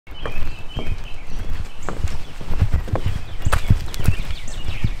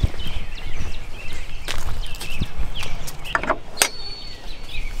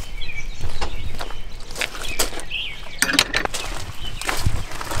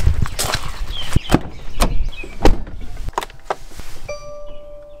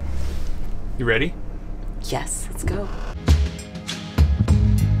You ready? Yes, let's go.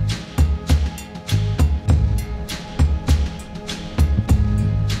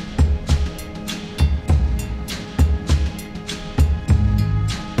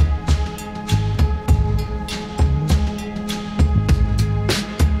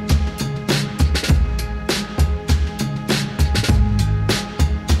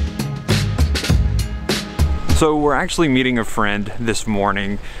 So we're actually meeting a friend this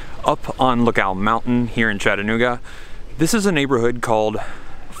morning up on Lookout Mountain here in Chattanooga. This is a neighborhood called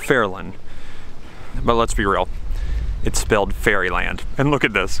Travelin, but let's be real, it's spelled fairyland. And look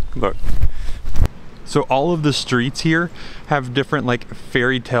at this, look. So all of the streets here have different like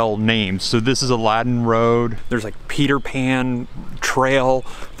fairy tale names. So this is Aladdin Road, there's like Peter Pan Trail,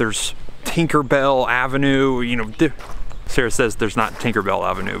 there's Tinkerbell Avenue, you know. Sarah says there's not Tinkerbell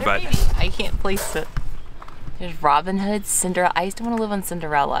Avenue, but I can't place it. There's Robin Hood, Cinderella. I used to want to live on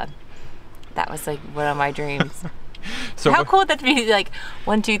Cinderella. That was like one of my dreams. So how cool would that be? Like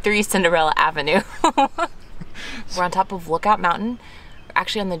 1, 2, 3 Cinderella Avenue. We're on top of Lookout Mountain. We're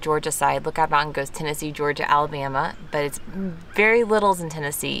actually on the Georgia side. Lookout Mountain goes Tennessee, Georgia, Alabama, but it's very little's in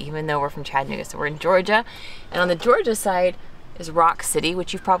Tennessee, even though we're from Chattanooga. So we're in Georgia, and on the Georgia side is Rock City,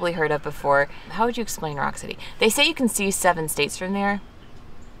 which you've probably heard of before. How would you explain Rock City? They say you can see 7 states from there.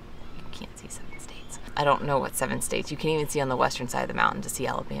 You can't see 7 states. I don't know what 7 states. You can even see on the western side of the mountain to see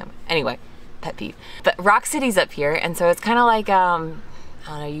Alabama. Anyway, pet peeve. But Rock City's up here, and so it's kind of like, I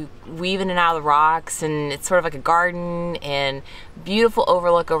don't know, you weave in and out of the rocks, and it's sort of like a garden, and beautiful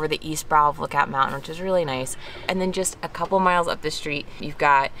overlook over the east brow of Lookout Mountain, which is really nice. And then just a couple miles up the street, you've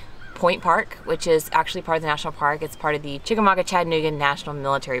got Point Park, which is actually part of the national park. It's part of the Chickamauga-Chattanooga National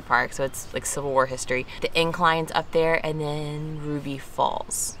Military Park, so it's like Civil War history. The inclines up there, and then Ruby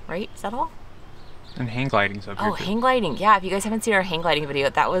Falls, right? Is that all? And hang gliding's up here too. Hang gliding. Yeah, if you guys haven't seen our hang gliding video,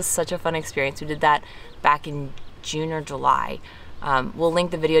 that was such a fun experience. We did that back in June or July. We'll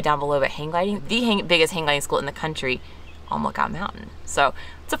link the video down below, but hang gliding, the biggest hang gliding school in the country on Lookout Mountain. So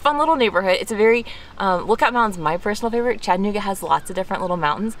it's a fun little neighborhood. It's a very, Lookout Mountain's my personal favorite. Chattanooga has lots of different little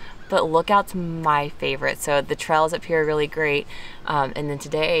mountains, but Lookout's my favorite. So the trails up here are really great. And then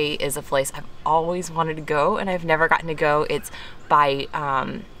today is a place I've always wanted to go, and I've never gotten to go. It's by,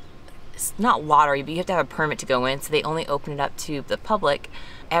 it's not lottery, but you have to have a permit to go in, so they only open it up to the public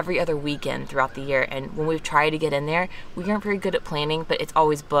every other weekend throughout the year. And when we've tried to get in there, we aren't very good at planning, but it's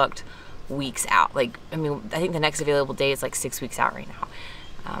always booked weeks out. Like, I mean, I think the next available day is like 6 weeks out right now.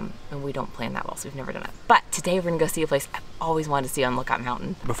 And we don't plan that well, so we've never done it. But today we're gonna go see a place I've always wanted to see on Lookout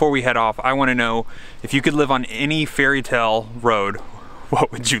Mountain. Before we head off, I wanna know, if you could live on any fairy tale road,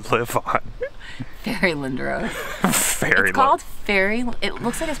 what would you live on? Fairyland Road. Fairyland. It's called Fairy. It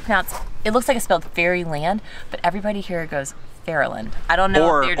looks like it's pronounced. It looks like it's spelled Fairyland, but everybody here goes Fairyland. I don't know.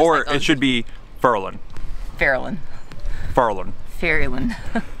 Or if they're just like, it should be Furlan. Fairyland. Furlan. Fairyland.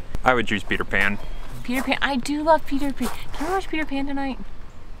 I would choose Peter Pan. Peter Pan. I do love Peter Pan. Can we watch Peter Pan tonight?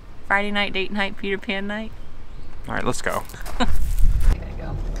 Friday night, date night, Peter Pan night. All right, let's go. I gotta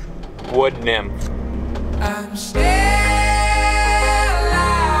go. Wood nymph. I'm still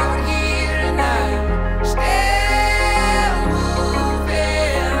out here and I'm still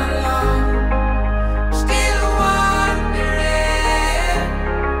moving along, still wandering.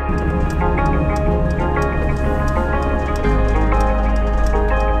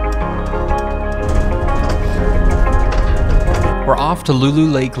 We're off to Lula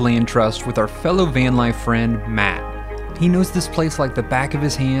Lake Land Trust with our fellow van life friend, Matt. He knows this place like the back of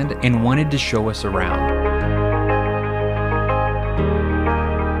his hand and wanted to show us around.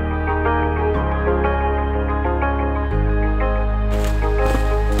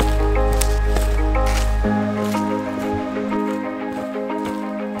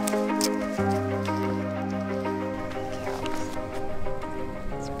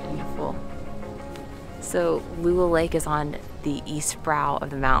 It's beautiful. So Lula Lake is on the east brow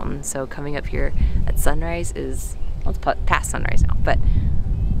of the mountain, so coming up here at sunrise is, well, it's past sunrise now, but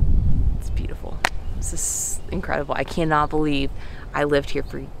it's beautiful. This is incredible. I cannot believe I lived here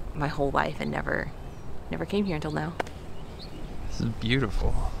for my whole life and never came here until now. This is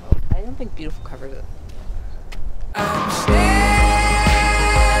beautiful. I don't think beautiful covers it. I'm still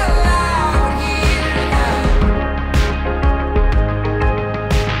out here and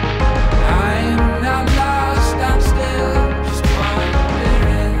I am not lost, I'm still just wondering.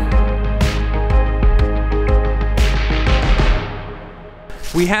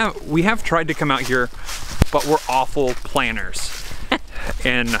 We have tried to come out here, but we're awful planners.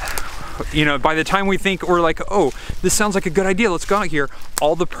 And you know, by the time we think, we're like, oh, this sounds like a good idea, let's go out here,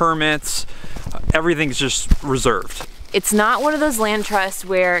 all the permits, everything's just reserved. It's not one of those land trusts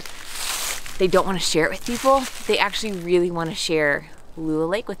where they don't want to share it with people. They actually really want to share Lula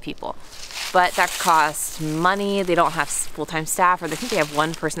Lake with people. But that costs money. They don't have full-time staff, or they think they have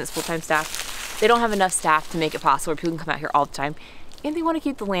one person that's full-time staff. They don't have enough staff to make it possible where people can come out here all the time. And they want to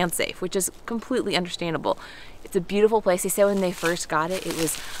keep the land safe, which is completely understandable. It's a beautiful place. They said when they first got it, it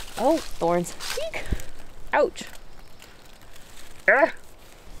was, oh, thorns. Eek. Ouch. Ugh.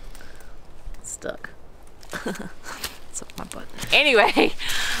 Stuck. It's up my butt. Anyway,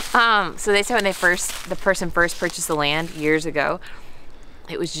 so they said when the person first purchased the land years ago,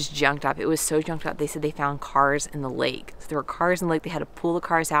 it was just junked up. It was so junked up. They said they found cars in the lake. So there were cars in the lake. They had to pull the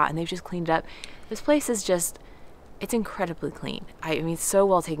cars out, and they've just cleaned it up. This place is just, it's incredibly clean. I mean, it's so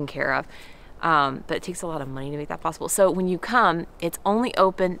well taken care of. But it takes a lot of money to make that possible. So when you come, it's only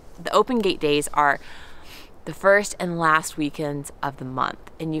open, the open gate days are the first and last weekends of the month.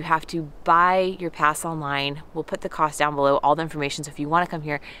 And you have to buy your pass online. We'll put the cost down below, all the information. So if you want to come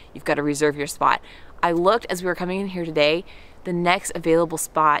here, you've got to reserve your spot. I looked as we were coming in here today, the next available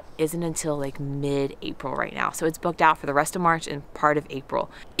spot isn't until like mid-April right now. So it's booked out for the rest of March and part of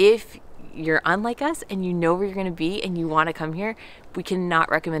April. If you're unlike us and you know where you're gonna be and you wanna come here, we cannot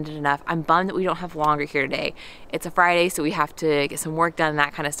recommend it enough. I'm bummed that we don't have longer here today. It's a Friday, so we have to get some work done and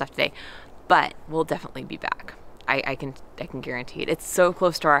that kind of stuff today. But we'll definitely be back. I can guarantee it. It's so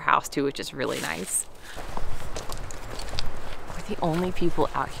close to our house too, which is really nice. We're the only people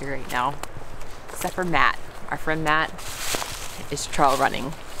out here right now, except for Matt. Our friend Matt is trail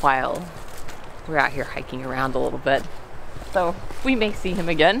running while we're out here hiking around a little bit. So we may see him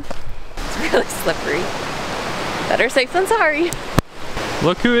again. It's really slippery. Better safe than sorry.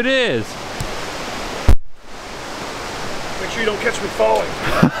 Look who it is. Make sure you don't catch me falling.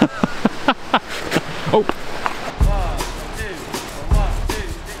 Oh. 1, 2, 1, 2,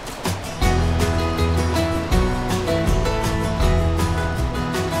 3.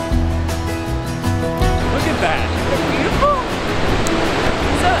 Look at that. Beautiful.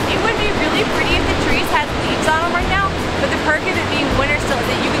 So it would be really pretty if the trees had leaves on them right now, but the perk of it being winter still is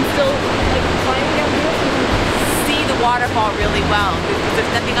that you can still, like, climbing down here, you can see the waterfall really well because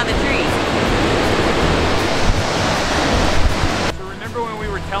there's nothing on the trees. So remember when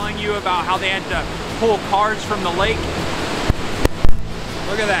we were telling you about how they had to pull cars from the lake?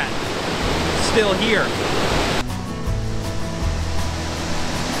 Look at that. It's still here.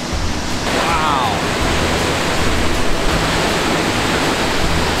 Wow.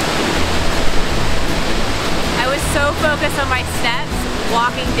 I was so focused on my steps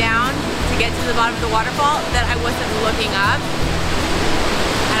walking down to get to the bottom of the waterfall that I wasn't looking up.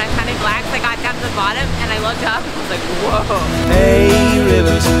 And I'm kind of glad because I got down to the bottom and I looked up and I was like, whoa. Hey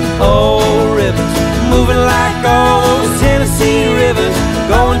rivers, oh rivers, moving like all those Tennessee rivers,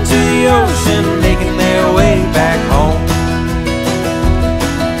 going to the ocean, making their way back home.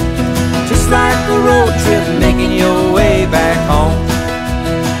 Just like a road trip, making your way back home.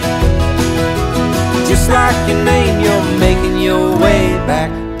 Just like your name, you're making your way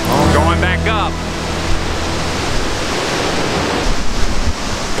back home. Going back up.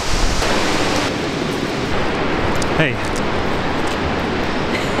 Hey.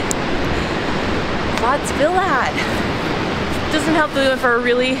 Let's feel that. Doesn't help that we went for a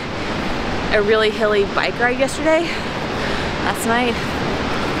really hilly bike ride yesterday. Last night.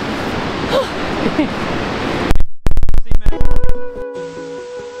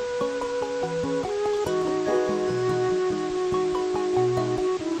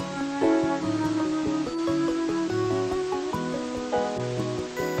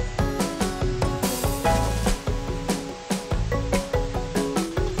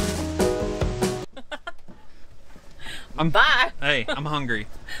 Bye. Hey, I'm hungry.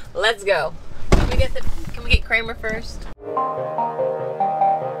 Let's go. Can we get Kramer first?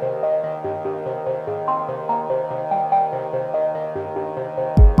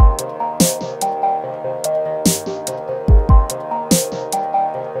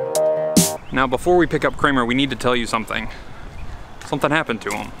 Now, before we pick up Kramer, we need to tell you something. Something happened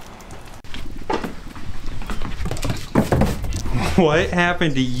to him. What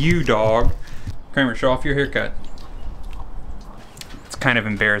happened to you, dog? Kramer, show off your haircut. It's kind of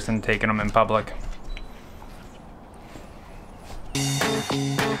embarrassing taking them in public. We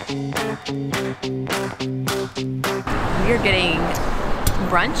are getting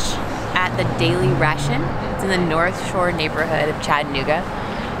brunch at the Daily Ration. It's in the North Shore neighborhood of Chattanooga.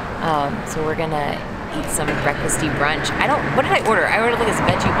 So we're gonna eat some breakfasty brunch. What did I order? I ordered like this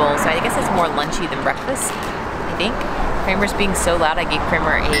veggie bowl, so I guess it's more lunchy than breakfast, I think. Kramer's being so loud, I gave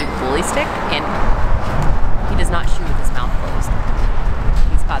Kramer a bully stick, and he does not chew with his mouth closed.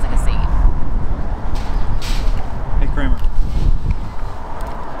 He's causing a scene. Hey, Kramer.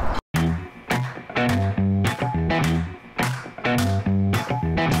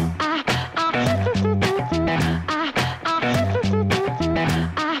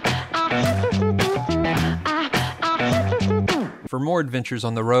 for more adventures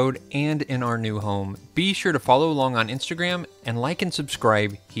on the road and in our new home. Be sure to follow along on Instagram and like and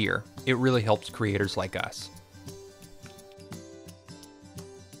subscribe here. It really helps creators like us.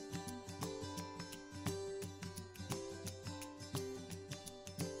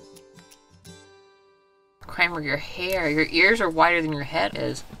 Kramer, your hair, your ears are wider than your head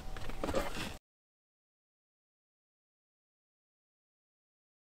is.